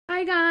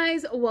Hi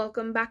guys,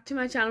 welcome back to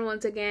my channel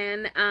once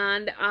again,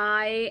 and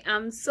I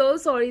am so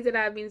sorry that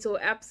I've been so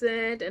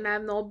absent and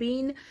I've not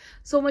been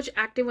so much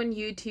active on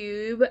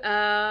YouTube.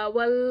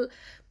 Well,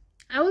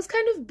 I was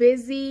kind of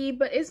busy,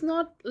 but it's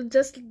not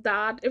just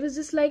that. It was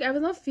just like I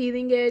was not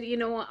feeling it,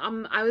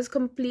 I was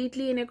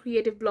completely in a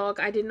creative block.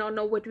 I did not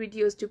know what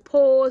videos to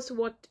post,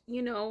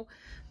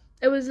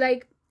 it was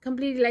like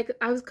completely, like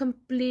I was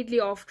completely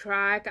off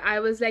track.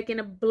 I was like in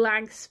a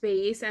blank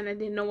space and I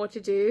didn't know what to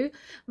do.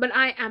 But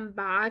I am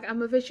back.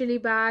 I'm officially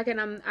back,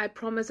 and I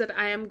promise that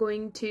I am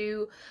going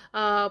to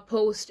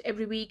post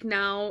every week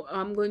now.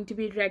 I'm going to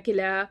be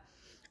regular.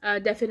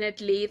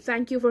 Definitely.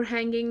 Thank you for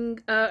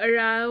hanging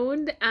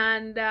around,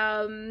 and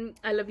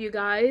I love you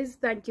guys.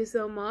 Thank you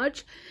so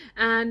much.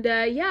 And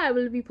yeah, I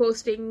will be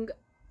posting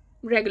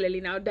regularly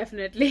now,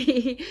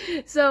 definitely.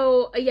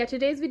 So yeah,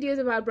 today's video is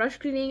about brush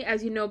cleaning,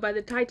 as you know by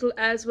the title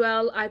as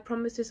well. I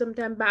promised you some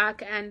time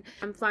back, and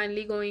I'm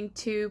finally going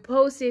to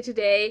post it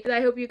today. I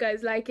hope you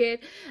guys like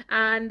it,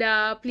 and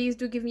please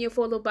do give me a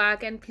follow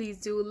back, and please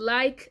do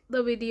like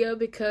the video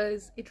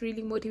because it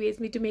really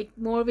motivates me to make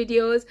more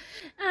videos.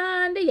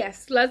 And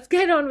yes, let's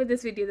get on with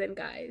this video then,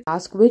 guys.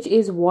 Ask which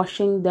is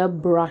washing the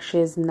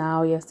brushes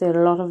now. Yes, there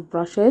are a lot of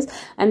brushes,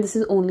 and this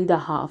is only the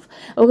half.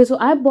 Okay, so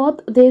I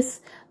bought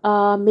this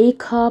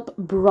makeup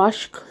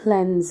brush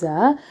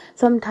cleanser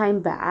some time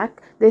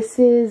back. This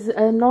is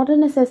not a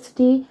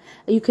necessity.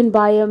 You can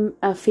buy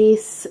a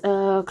face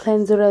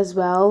cleanser as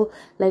well,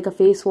 like a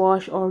face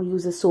wash, or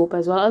use a soap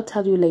as well. I'll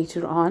tell you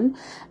later on.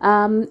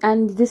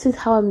 And this is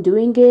how I'm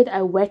doing it.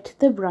 I wet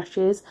the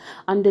brushes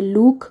under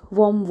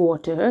lukewarm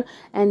water,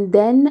 and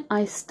then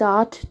I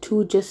start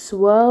to just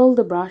swirl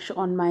the brush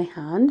on my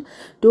hand.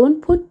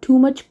 Don't put too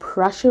much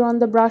pressure on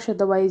the brush,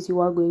 otherwise you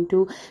are going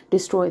to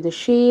destroy the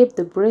shape,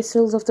 the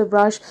bristles of the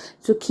brush.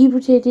 So keep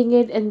rotating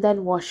it and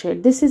then wash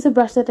it. This is a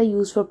brush that I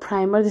use for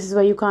primer. This is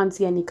why you can't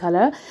see any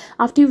color.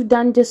 After you've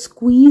done, just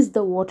squeeze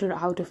the water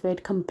out of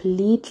it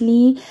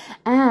completely,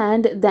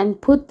 and then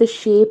put the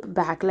shape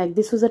back. Like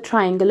this was a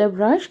triangular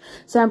brush,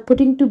 so I'm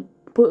put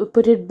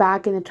it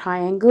back in a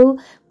triangle.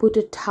 Put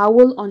a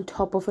towel on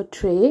top of a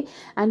tray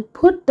and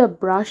put the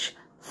brush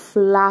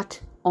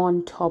flat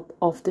on top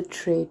of the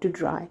tray to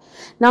dry.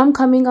 Now I'm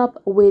coming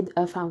up with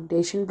a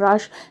foundation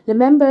brush.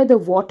 Remember, the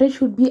water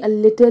should be a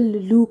little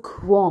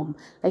lukewarm,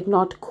 like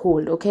not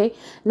cold. Okay,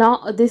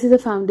 now this is a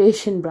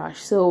foundation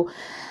brush, so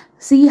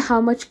see how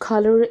much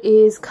color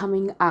is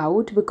coming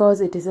out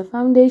because it is a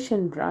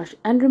foundation brush.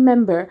 And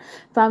remember,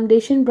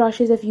 foundation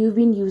brushes, if you've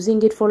been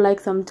using it for like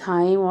some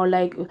time, or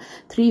like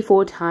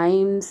 3-4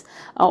 times,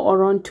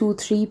 or on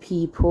 2-3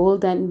 people,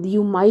 then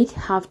you might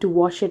have to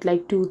wash it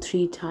like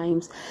 2-3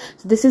 times.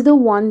 So this is the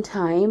one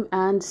time,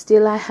 and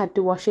still I had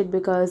to wash it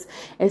because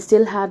it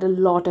still had a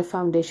lot of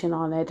foundation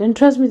on it. And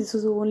trust me, this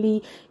was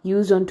only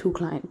used on 2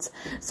 clients,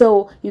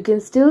 so you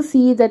can still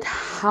see that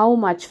how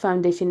much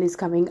foundation is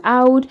coming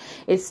out.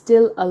 It's still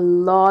a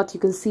lot.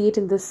 You can see it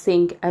in the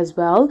sink as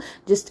well.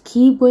 Just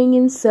keep going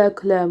in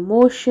circular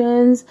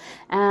motions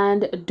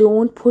and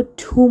don't put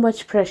too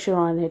much pressure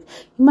on it.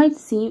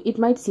 It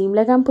might seem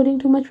like I'm putting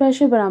too much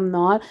pressure, but I'm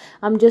not.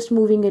 I'm just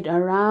moving it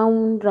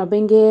around,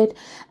 rubbing it,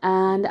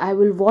 and I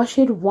will wash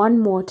it one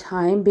more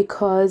time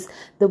because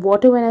the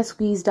water, when I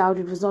squeezed out,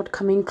 it was not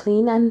coming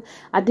clean, and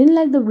I didn't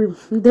like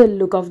the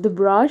look of the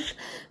brush.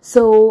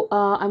 So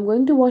I'm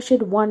going to wash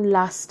it one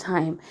last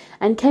time.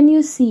 And can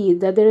you see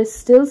that there is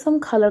still some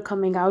color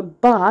coming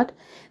out, but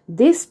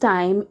this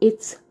time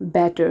it's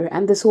better,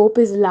 and the soap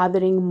is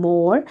lathering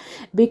more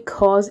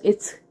because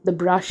the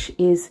brush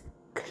is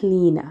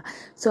cleaner.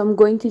 So I'm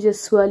going to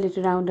just swirl it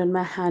around on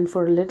my hand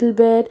for a little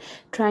bit,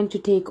 trying to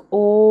take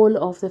all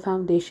of the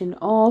foundation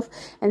off,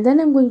 and then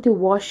I'm going to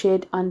wash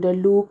it under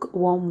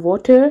lukewarm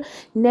water.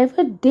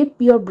 Never dip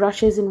your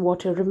brushes in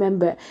water.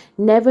 Remember,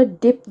 never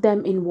dip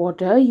them in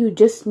water. You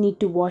just need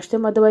to wash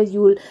them, otherwise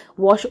you will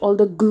wash all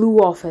the glue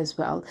off as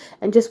well.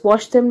 And just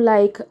wash them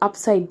like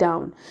upside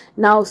down.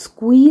 Now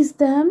squeeze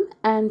them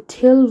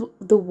until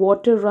the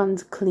water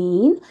runs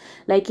clean.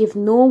 Like if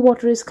no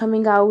water is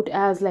coming out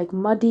as like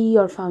muddy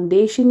or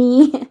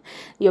foundation-y,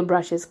 your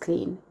brush is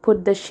clean.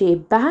 Put the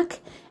shape back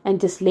and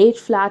just lay it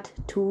flat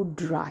to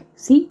dry.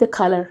 See the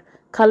color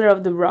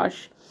of the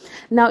brush.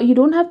 Now you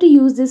don't have to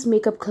use this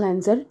makeup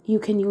cleanser. You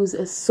can use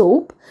a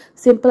soap.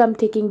 Simple, I'm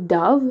taking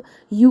Dove.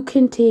 You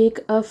can take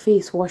a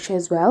face wash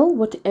as well.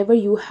 Whatever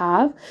you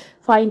have,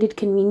 find it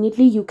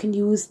conveniently, you can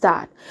use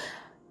that.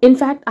 In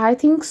fact, I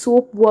think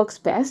soap works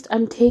best.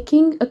 I'm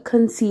taking a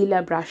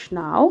concealer brush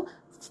now,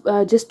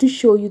 just to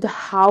show you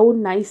how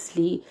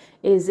nicely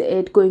is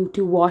it going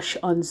to wash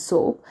on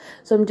soap.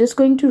 So I'm just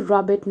going to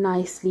rub it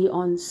nicely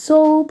on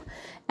soap,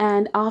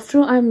 and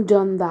after I'm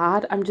done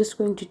that, I'm just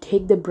going to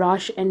take the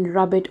brush and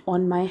rub it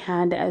on my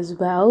hand as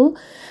well.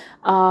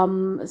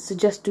 So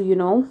just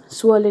to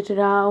swirl it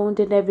around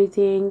and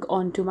everything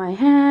onto my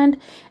hand,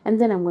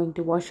 and then I'm going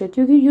to wash it.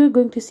 You're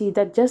going to see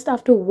that just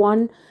after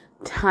one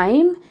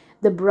time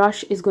the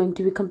brush is going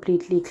to be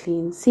completely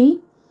clean. See,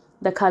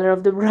 the color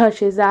of the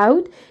brush is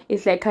out.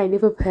 It's like kind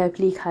of a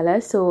purpley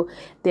color. So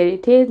there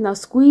it is. Now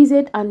squeeze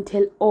it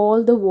until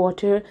all the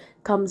water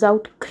comes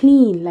out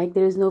clean, like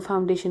there is no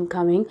foundation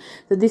coming.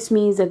 So this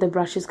means that the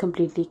brush is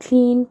completely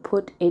clean.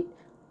 Put it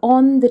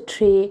on the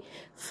tray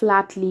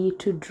flatly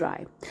to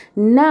dry.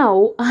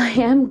 Now I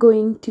am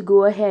going to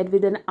go ahead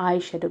with an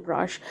eyeshadow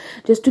brush,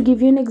 just to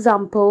give you an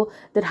example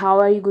that how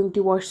are you going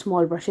to wash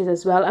small brushes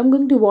as well. I'm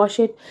going to wash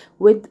it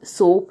with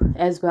soap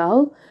as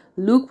well,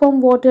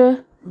 lukewarm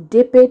water,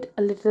 dip it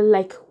a little,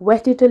 like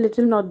wet it a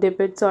little, not dip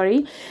it,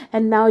 sorry,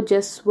 and now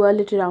just swirl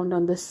it around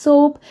on the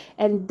soap,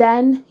 and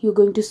then you're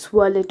going to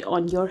swirl it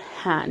on your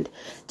hand.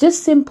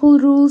 Just simple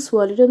rule: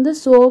 swirl it on the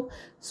soap,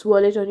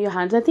 swirl it on your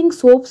hands. I think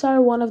soaps are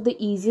one of the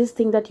easiest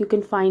thing that you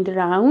can find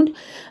around.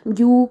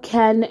 You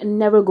can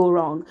never go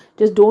wrong.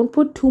 Just don't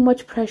put too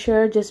much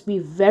pressure. Just be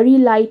very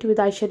light with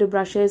eyeshadow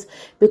brushes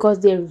because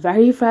they're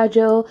very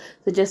fragile.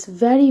 So just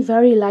very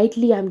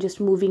lightly I'm just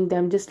moving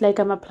them, just like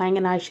I'm applying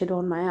an eyeshadow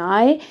on my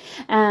eye,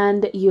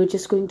 and you're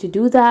just going to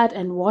do that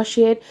and wash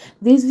it.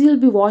 These will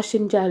be washed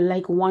in gel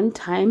like one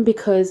time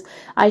because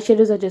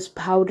eyeshadows are just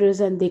powders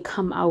and they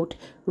come out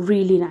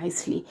really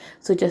nicely.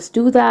 So just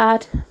do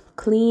that,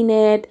 clean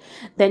it,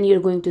 then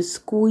you're going to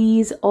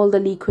squeeze all the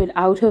liquid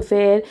out of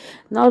it.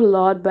 Not a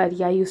lot, but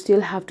yeah, you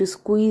still have to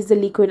squeeze the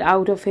liquid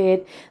out of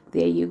it.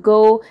 There you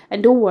go.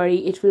 And don't worry,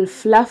 it will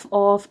fluff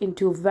off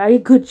into very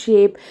good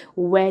shape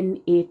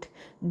when it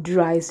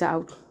dries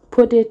out.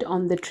 Put it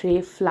on the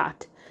tray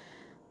flat.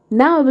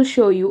 Now I will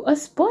show you a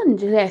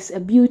sponge. Yes, a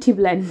beauty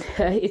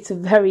blender. It's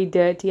very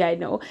dirty, I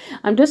know.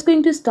 I'm just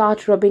going to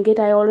start rubbing it.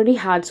 I already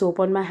had soap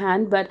on my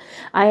hand, but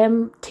I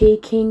am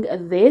taking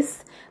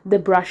this, the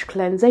brush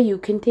cleanser. You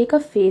can take a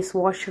face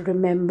wash,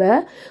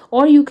 remember,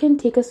 or you can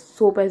take a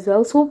soap as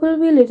well. Soap will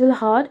be a little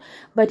hard,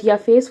 but yeah,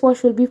 face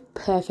wash will be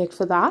perfect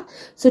for that.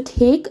 So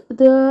take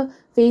the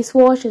face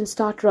wash and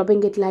start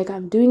rubbing it like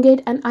I'm doing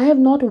it, and I have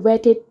not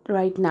wet it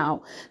right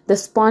now. The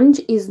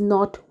sponge is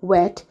not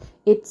wet,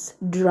 it's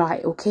dry.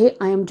 Okay,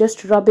 I am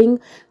just rubbing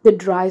the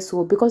dry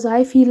soap because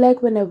I feel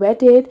like when I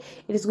wet it,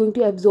 it is going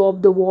to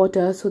absorb the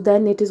water, so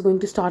then it is going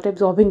to start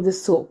absorbing the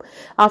soap.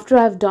 After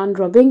I've done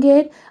rubbing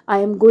it, I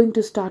am going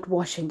to start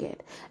washing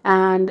it,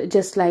 and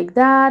just like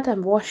that,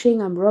 I'm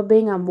washing, I'm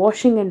rubbing, I'm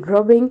washing and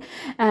rubbing,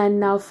 and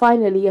now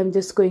finally I'm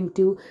just going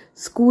to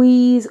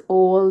squeeze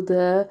all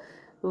the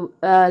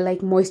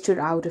like moisture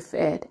out of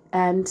it,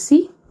 and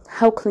see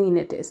how clean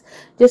it is.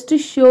 Just to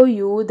show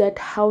you that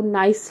how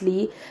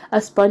nicely a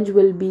sponge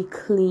will be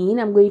clean,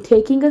 I'm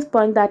taking a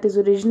sponge that is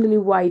originally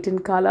white in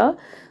color.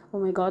 Oh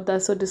my god,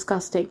 that's so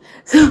disgusting.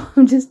 So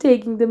I'm just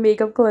taking the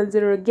makeup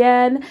cleanser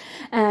again,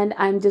 and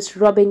I'm just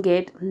rubbing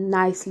it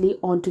nicely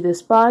onto the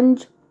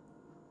sponge.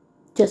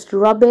 Just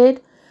rub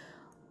it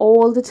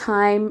all the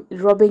time,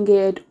 rubbing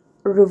it,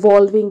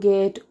 revolving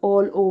it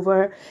all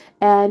over,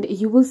 and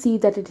you will see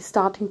that it is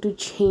starting to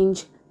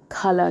change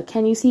color.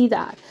 Can you see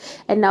that?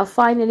 And now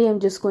finally I'm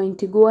just going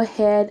to go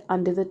ahead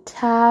under the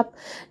tap,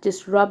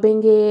 just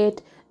rubbing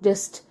it,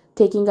 just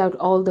taking out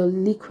all the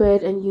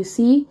liquid, and you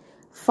see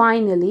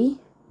finally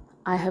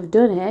I have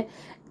done it.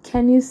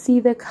 Can you see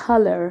the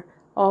color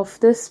of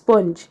the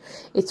sponge?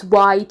 It's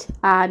white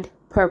and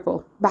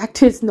purple, back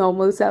to its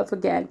normal self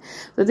again.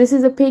 So this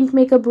is a pink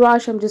makeup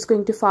brush. I'm just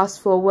going to fast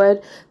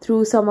forward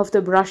through some of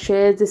the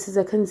brushes. This is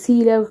a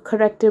concealer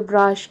corrector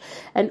brush,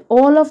 and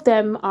all of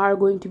them are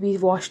going to be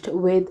washed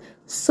with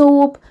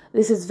soap.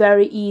 This is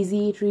very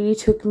easy. It really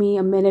took me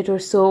a minute or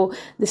so.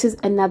 This is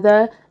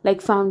another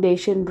like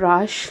foundation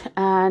brush,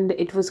 and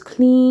it was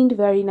cleaned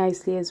very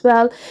nicely as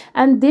well.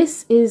 And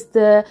this is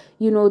the,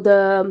 you know,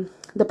 the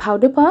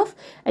powder puff,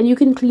 and you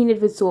can clean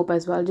it with soap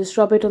as well. Just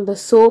rub it on the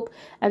soap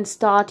and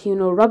start, you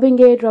know, rubbing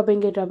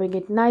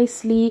it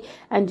nicely,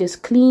 and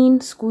just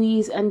clean,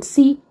 squeeze, and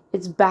see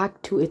it's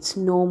back to its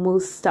normal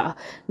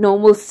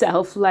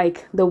self,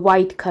 like the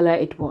white color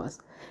it was.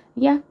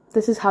 Yeah,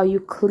 this is how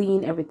you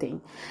clean everything.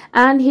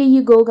 And here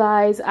you go,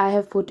 guys. I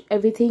have put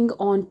everything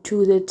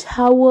onto the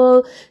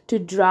towel to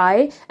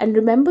dry, and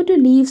remember to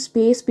leave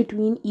space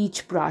between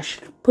each brush,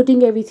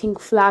 putting everything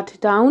flat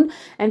down,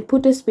 and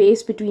put a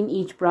space between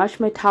each brush.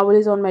 My towel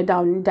is on my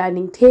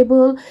dining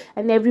table,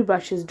 and every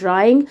brush is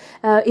drying.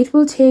 It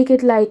will take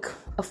it like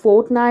a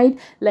fortnight,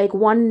 like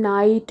one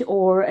night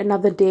or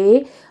another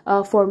day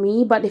for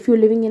me, but if you're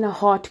living in a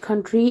hot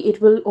country,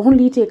 it will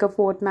only take a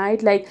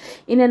fortnight. Like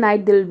in a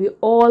night they'll be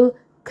all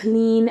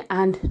clean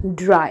and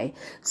dry.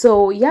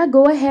 So yeah,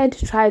 go ahead,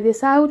 try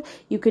this out.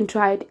 You can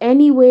try it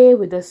anyway,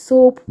 with a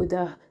soap, with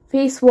a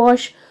face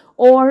wash,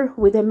 or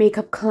with a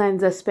makeup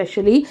cleanser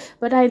especially,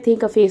 but I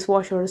think a face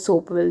wash or a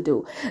soap will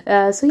do.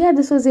 So yeah,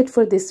 this was it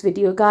for this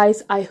video,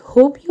 guys. I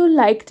hope you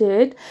liked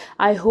it.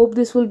 I hope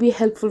this will be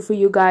helpful for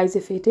you guys.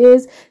 If it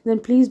is, then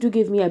please do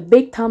give me a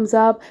big thumbs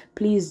up.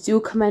 Please do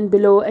comment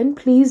below, and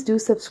please do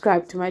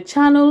subscribe to my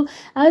channel,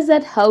 as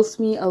that helps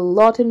me a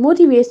lot and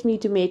motivates me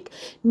to make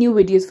new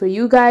videos for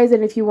you guys.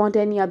 And if you want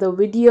any other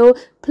video,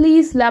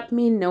 please let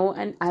me know,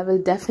 and I will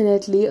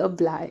definitely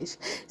oblige.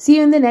 See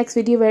you in the next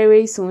video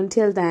very soon.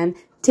 Till then,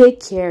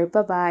 take care.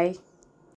 Bye bye.